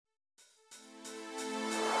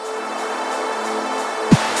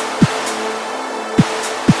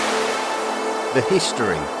The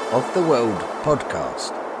History of the World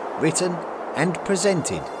podcast, written and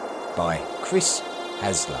presented by Chris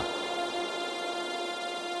Hasler.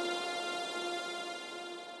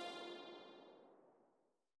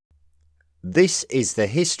 This is the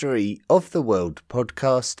History of the World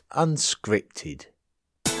podcast, unscripted.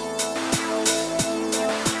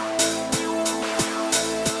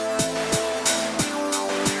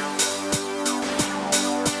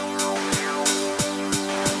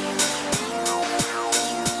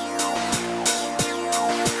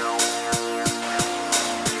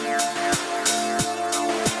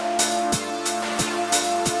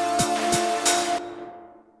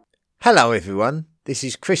 Hello everyone, this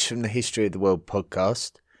is Chris from the History of the World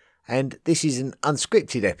podcast, and this is an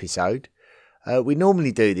unscripted episode. We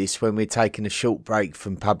normally do this when we're taking a short break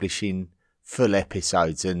from publishing full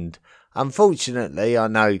episodes, and unfortunately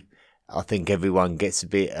I think everyone gets a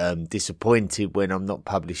bit disappointed when I'm not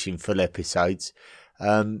publishing full episodes,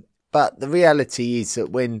 but the reality is that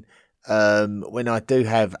when I do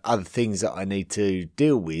have other things that I need to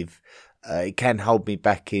deal with, it can hold me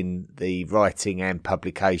back in the writing and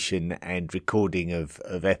publication and recording of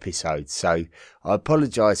episodes. So I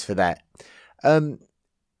apologise for that. I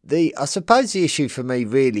suppose the issue for me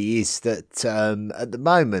really is that at the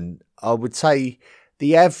moment, I would say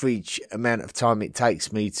the average amount of time it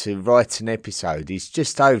takes me to write an episode is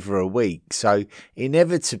just over a week. So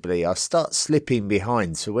inevitably, I start slipping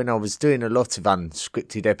behind. So when I was doing a lot of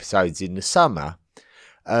unscripted episodes in the summer,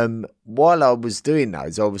 while I was doing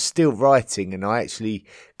those, I was still writing, and I actually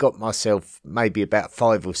got myself maybe about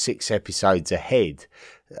 5 or 6 episodes ahead.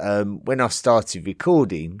 When I started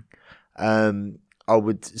recording, I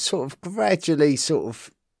would sort of gradually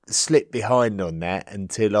slip behind on that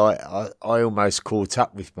until I almost caught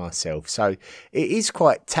up with myself. So it is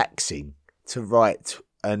quite taxing to write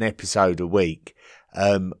an episode a week.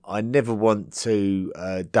 I never want to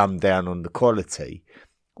dumb down on the quality.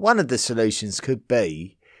 One of the solutions could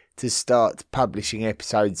be to start publishing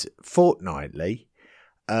episodes fortnightly,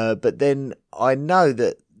 but then I know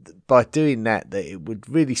that by doing that it would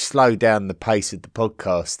really slow down the pace of the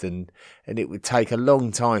podcast, and it would take a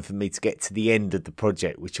long time for me to get to the end of the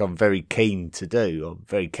project, which I'm very keen to do. I'm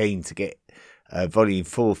very keen to get volume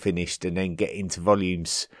 4 finished and then get into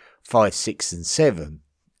volumes 5, 6 and 7,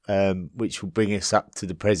 which will bring us up to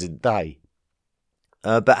the present day.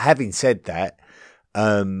 But having said that,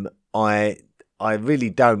 I really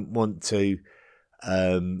don't want to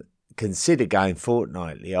consider going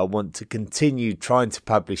fortnightly. I want to continue trying to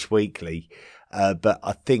publish weekly, but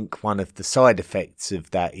I think one of the side effects of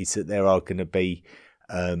that is that there are going to be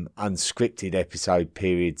unscripted episode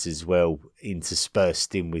periods as well,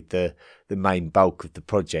 interspersed in with the main bulk of the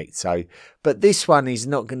project. So, but this one is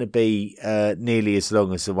not going to be nearly as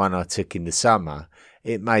long as the one I took in the summer.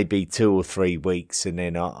 It may be 2 or 3 weeks, and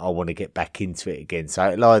then I want to get back into it again.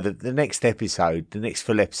 So it'll either, the next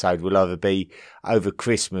full episode will either be over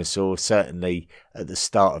Christmas or certainly at the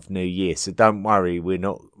start of New Year. So don't worry, we're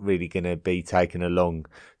not really going to be taking a long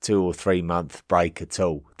 2 or 3 month break at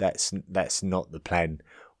all. That's not the plan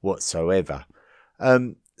whatsoever.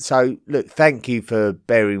 So look, thank you for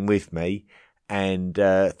bearing with me, and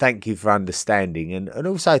thank you for understanding, and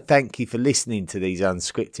also thank you for listening to these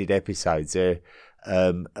unscripted episodes.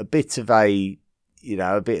 A bit of a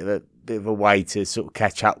way to sort of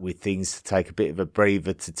catch up with things, to take a bit of a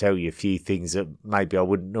breather, to tell you a few things that maybe I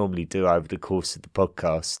wouldn't normally do over the course of the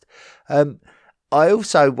podcast. I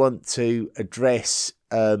also want to address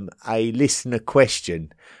a listener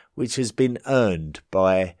question which has been earned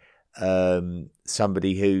by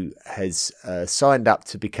somebody who has signed up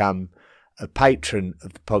to become a patron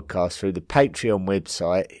of the podcast through the Patreon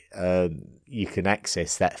website. You can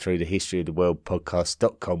access that through the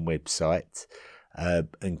historyoftheworldpodcast.com website,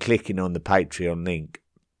 and clicking on the Patreon link.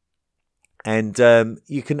 And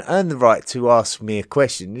you can earn the right to ask me a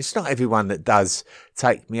question. It's not everyone that does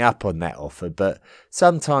take me up on that offer, but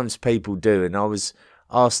sometimes people do. And I was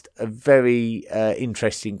asked a very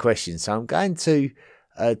interesting question, so I'm going to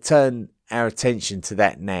turn our attention to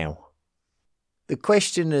that now. The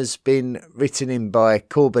question has been written in by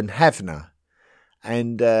Corbin Havner,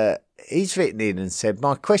 and he's written in and said,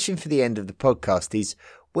 "My question for the end of the podcast is,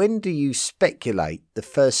 when do you speculate the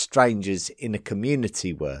first strangers in a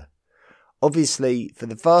community were? Obviously, for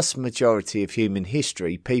the vast majority of human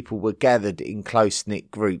history, people were gathered in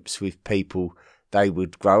close-knit groups with people they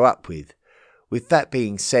would grow up with. With that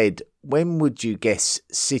being said, when would you guess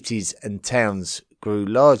cities and towns grew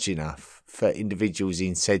large enough for individuals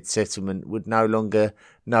in said settlement would no longer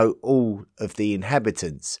know all of the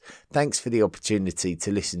inhabitants? Thanks for the opportunity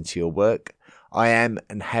to listen to your work. I am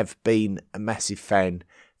and have been a massive fan.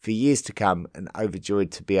 for years to come and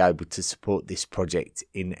overjoyed to be able to support this project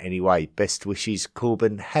in any way. Best wishes,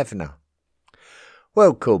 Corbin Havner.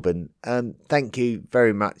 Well, Corbin, thank you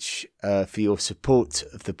very much for your support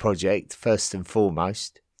of the project, first and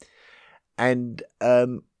foremost. And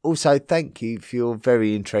also thank you for your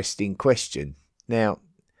very interesting question. Now,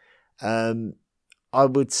 I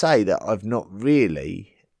would say that I've not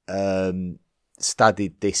really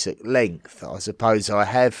studied this at length. I suppose I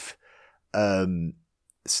have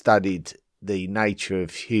studied the nature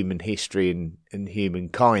of human history and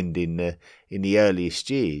humankind in the earliest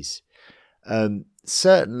years.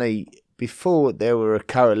 Certainly, before there were a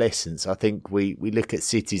coalescence, I think we look at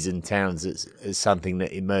cities and towns as something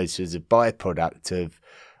that emerged as a byproduct of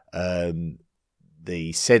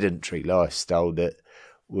the sedentary lifestyle that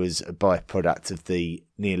was a byproduct of the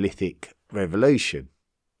Neolithic Revolution.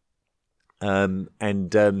 But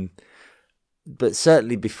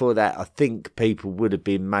certainly before that, I think people would have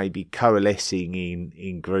been maybe coalescing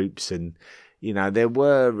in groups, and there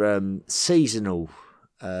were seasonal.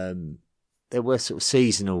 There were sort of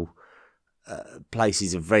seasonal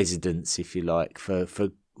places of residence, if you like, for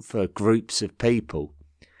groups of people.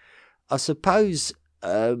 I suppose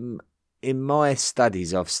in my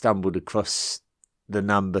studies I've stumbled across the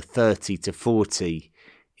number 30 to 40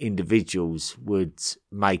 individuals would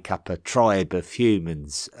make up a tribe of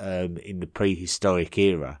humans in the prehistoric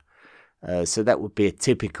era. So that would be a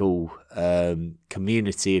typical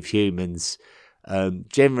community of humans.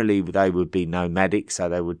 Generally, they would be nomadic, so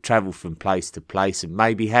they would travel from place to place and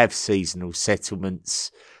maybe have seasonal settlements,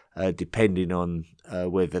 depending on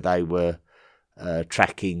whether they were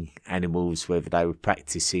tracking animals, whether they were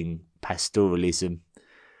practicing pastoralism.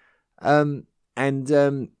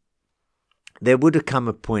 There would have come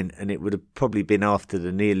a point, and it would have probably been after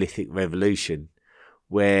the Neolithic Revolution,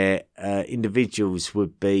 where individuals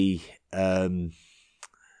would be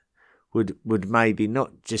would maybe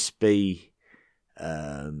not just be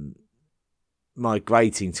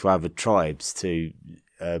migrating to other tribes to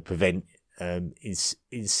prevent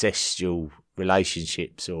incestual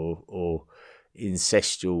relationships or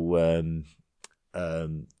incestual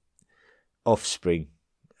offspring.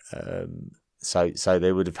 So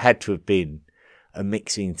there would have had to have been a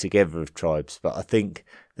mixing together of tribes. But I think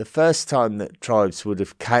the first time that tribes would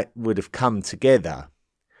have come together,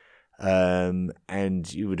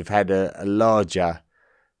 and you would have had a larger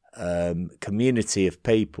community of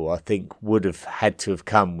people, I think would have had to have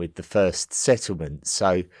come with the first settlement.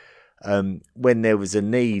 So when there was a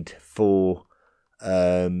need for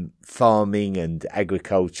farming and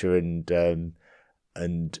agriculture and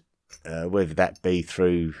whether that be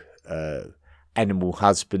through animal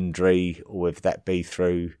husbandry or whether that be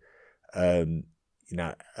through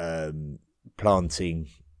planting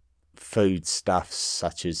foodstuffs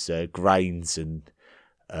such as grains and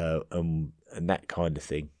that kind of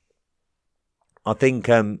thing. I think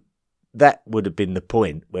that would have been the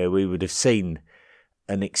point where we would have seen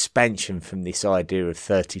an expansion from this idea of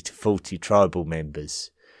 30 to 40 tribal members.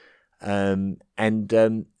 When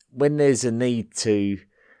there's a need to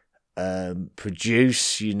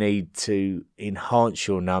produce, you need to enhance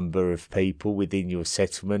your number of people within your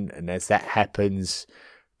settlement, and as that happens,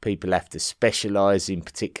 people have to specialise in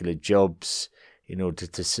particular jobs in order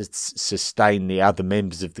to sustain the other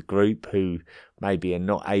members of the group who maybe are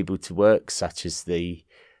not able to work, such as the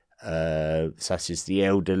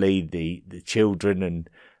elderly, the children, and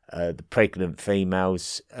the pregnant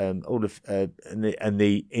females, and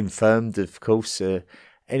the infirmed, of course.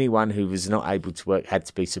 Anyone who was not able to work had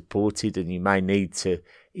to be supported, and you may need to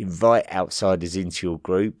invite outsiders into your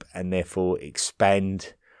group and therefore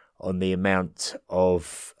expand on the amount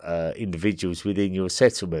of individuals within your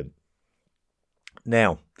settlement.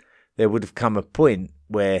 Now, there would have come a point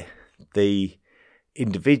where the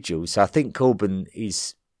individuals, I think Corbin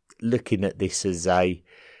is looking at this as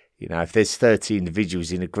if there's 30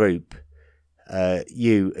 individuals in a group,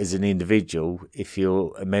 you as an individual, if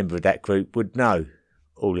you're a member of that group, would know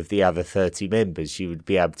all of the other 30 members. You would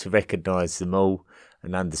be able to recognise them all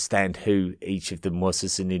and understand who each of them was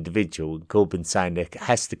as an individual. And Corbin's saying there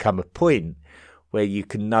has to come a point where you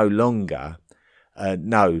can no longer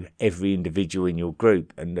know every individual in your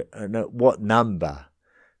group, and at what number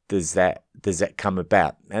does that come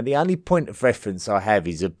about. Now, the only point of reference I have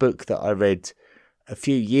is a book that I read a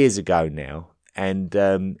few years ago now, and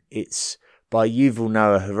it's by Yuval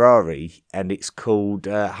Noah Harari, and it's called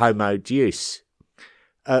Homo Deus.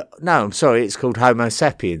 No, I'm sorry, it's called Homo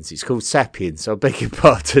Sapiens. It's called Sapiens, I beg your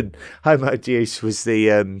pardon. Homo Deus was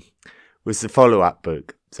the follow-up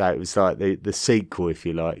book. So it was like the sequel, if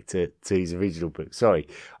you like, to his original book. Sorry,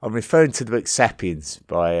 I'm referring to the book Sapiens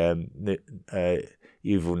by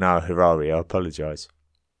Yuval Noah Harari. I apologise.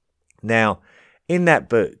 Now, in that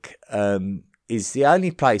book is the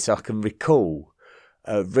only place I can recall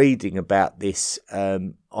reading about this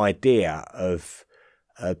idea of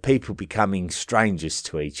people becoming strangers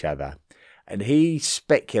to each other. And he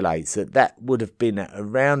speculates that would have been at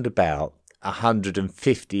around about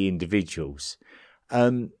 150 individuals.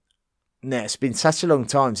 Now, it's been such a long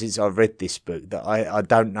time since I read this book that I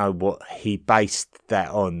don't know what he based that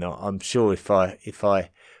on. I'm sure if I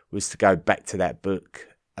was to go back to that book,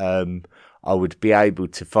 I would be able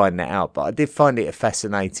to find that out. But I did find it a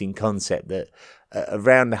fascinating concept that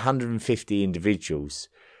around 150 individuals,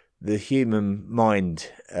 the human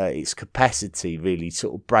mind, its capacity really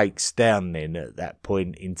sort of breaks down then at that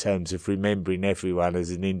point in terms of remembering everyone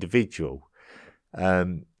as an individual.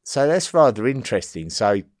 So that's rather interesting.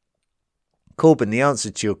 So, Corbin, the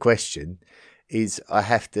answer to your question is I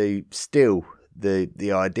have to steal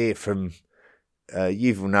the idea from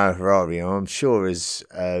Yuval Noah Harari. I'm sure has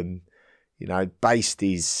based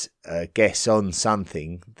his guess on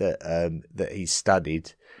something that he's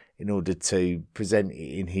studied in order to present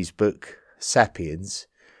it in his book Sapiens,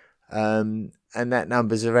 and that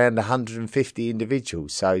number's around 150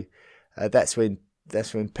 individuals. So that's when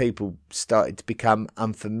people started to become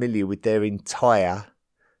unfamiliar with their entire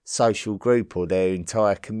social group or their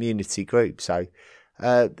entire community group. So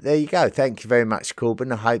there you go. Thank you very much,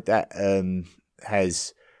 Corbin. I hope that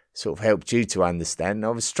has sort of helped you to understand. I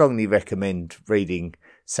would strongly recommend reading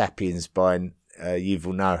Sapiens by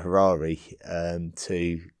Yuval Noah Harari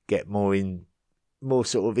to get more insight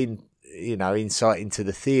into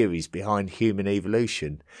the theories behind human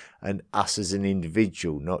evolution and us as an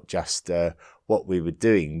individual, not just what we were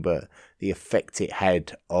doing, but the effect it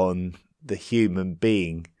had on the human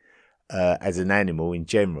being as an animal in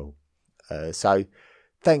general. So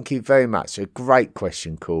thank you very much. A great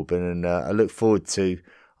question, Corbin, and I look forward to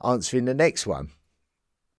answering the next one.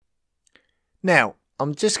 Now,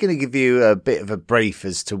 I'm just going to give you a bit of a brief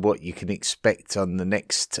as to what you can expect on the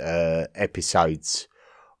next episodes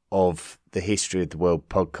of the History of the World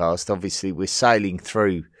podcast. Obviously, we're sailing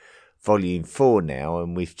through Volume 4 now,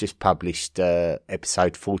 and we've just published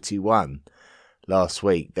episode 41 last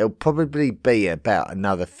week. There'll probably be about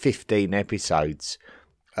another 15 episodes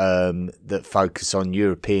that focus on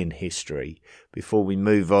European history before we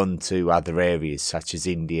move on to other areas such as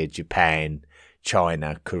India, Japan,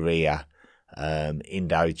 China, Korea,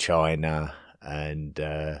 Indochina, and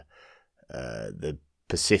the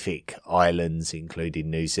Pacific Islands, including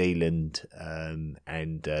New Zealand,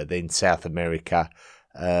 and then South America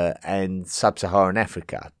and Sub-Saharan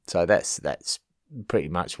Africa. So that's pretty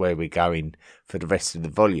much where we're going for the rest of the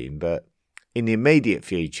volume. But in the immediate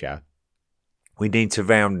future, we need to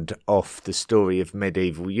round off the story of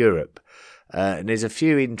medieval Europe. And there's a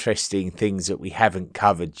few interesting things that we haven't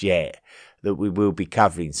covered yet that we will be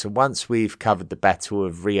covering. So once we've covered the Battle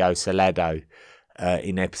of Rio Salado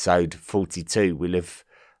in episode 42, we'll have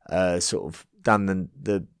sort of done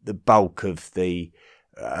the bulk of the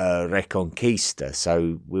Reconquista.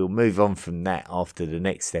 So we'll move on from that after the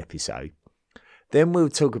next episode. Then we'll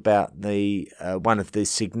talk about the one of the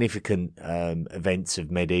significant events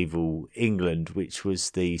of medieval England, which was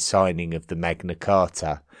the signing of the Magna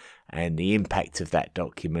Carta and the impact of that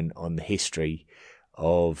document on the history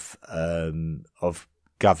of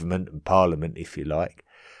government and parliament, if you like.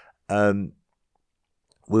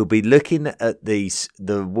 We'll be looking at the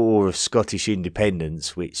War of Scottish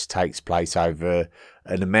Independence, which takes place over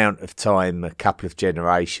an amount of time, a couple of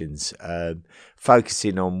generations,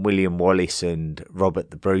 focusing on William Wallace and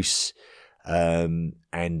Robert the Bruce, and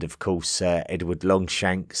of course Edward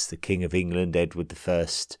Longshanks, the King of England, Edward I,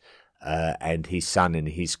 and his son and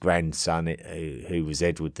his grandson, who was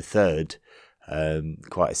Edward III,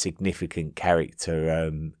 quite a significant character,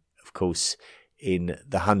 of course, in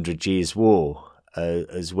the 100 Years' War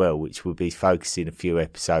as well, which we'll be focusing a few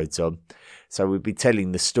episodes on. So we'll be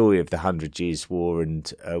telling the story of the 100 Years' War,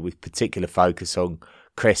 and with particular focus on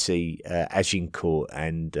Crécy, Agincourt,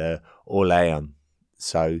 and Orléans.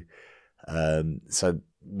 So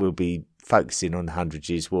we'll be focusing on the 100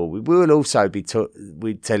 Years' War. We will also be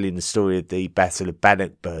telling the story of the Battle of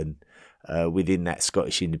Bannockburn within that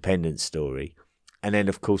Scottish independence story. And then,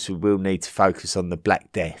 of course, we will need to focus on the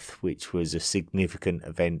Black Death, which was a significant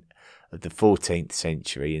event of the 14th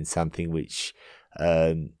century and something which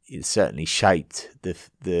certainly shaped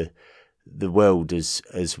the world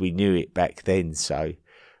as we knew it back then. So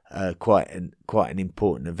quite an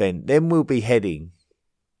important event. Then we'll be heading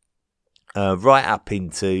right up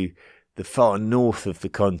into the far north of the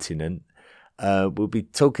continent. We'll be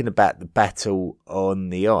talking about the battle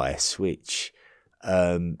on the ice, which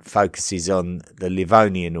focuses on the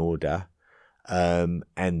Livonian Order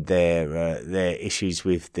and their issues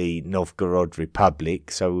with the Novgorod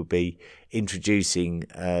Republic. So we'll be introducing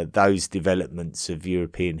those developments of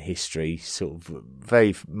European history, sort of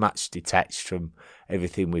very much detached from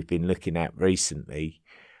everything we've been looking at recently.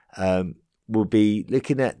 We'll be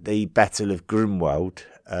looking at the Battle of Grunwald,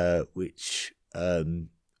 which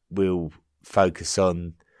will focus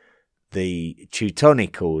on the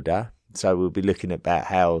Teutonic Order. So we'll be looking about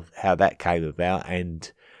how that came about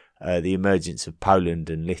and the emergence of Poland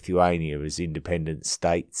and Lithuania as independent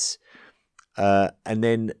states. And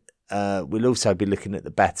then we'll also be looking at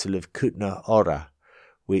the Battle of Kutna Hora,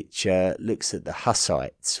 which looks at the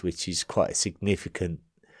Hussites, which is quite a significant,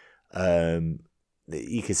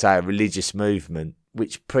 you could say, a religious movement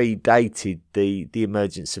which predated the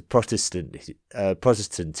emergence of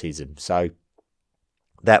Protestantism. So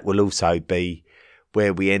that will also be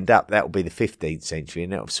where we end up. That will be the 15th century,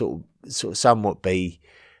 and that will sort of somewhat be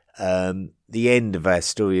the end of our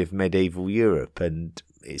story of medieval Europe. And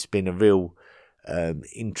it's been a real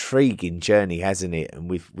intriguing journey, hasn't it? And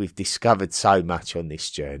we've discovered so much on this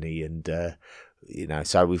journey, and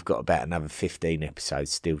so we've got about another 15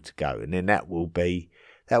 episodes still to go, and then that will be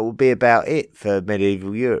about it for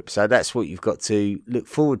medieval Europe. So that's what you've got to look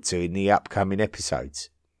forward to in the upcoming episodes.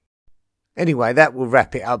 Anyway, that will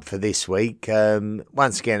wrap it up for this week.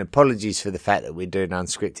 Once again, apologies for the fact that we're doing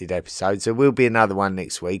unscripted episodes. There will be another one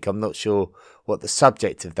next week. I'm not sure what the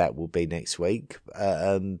subject of that will be next week,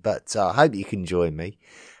 but I hope you can join me.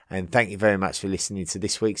 And thank you very much for listening to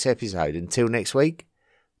this week's episode. Until next week,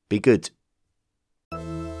 be good.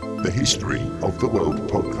 The History of the World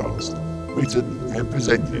podcast, written and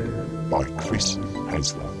presented by Chris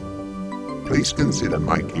Hasler. Please consider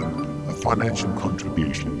making a financial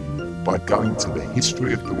contribution by going to the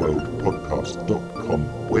historyoftheworldpodcast.com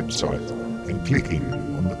website and clicking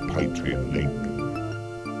on the Patreon link.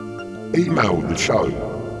 Email the show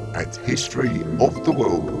at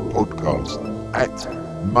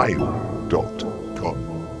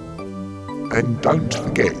historyoftheworldpodcast@mail.com. And don't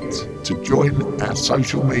forget to join our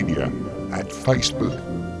social media at Facebook,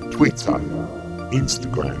 Twitter,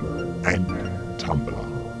 Instagram and Tumblr.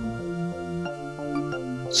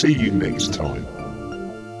 See you next time.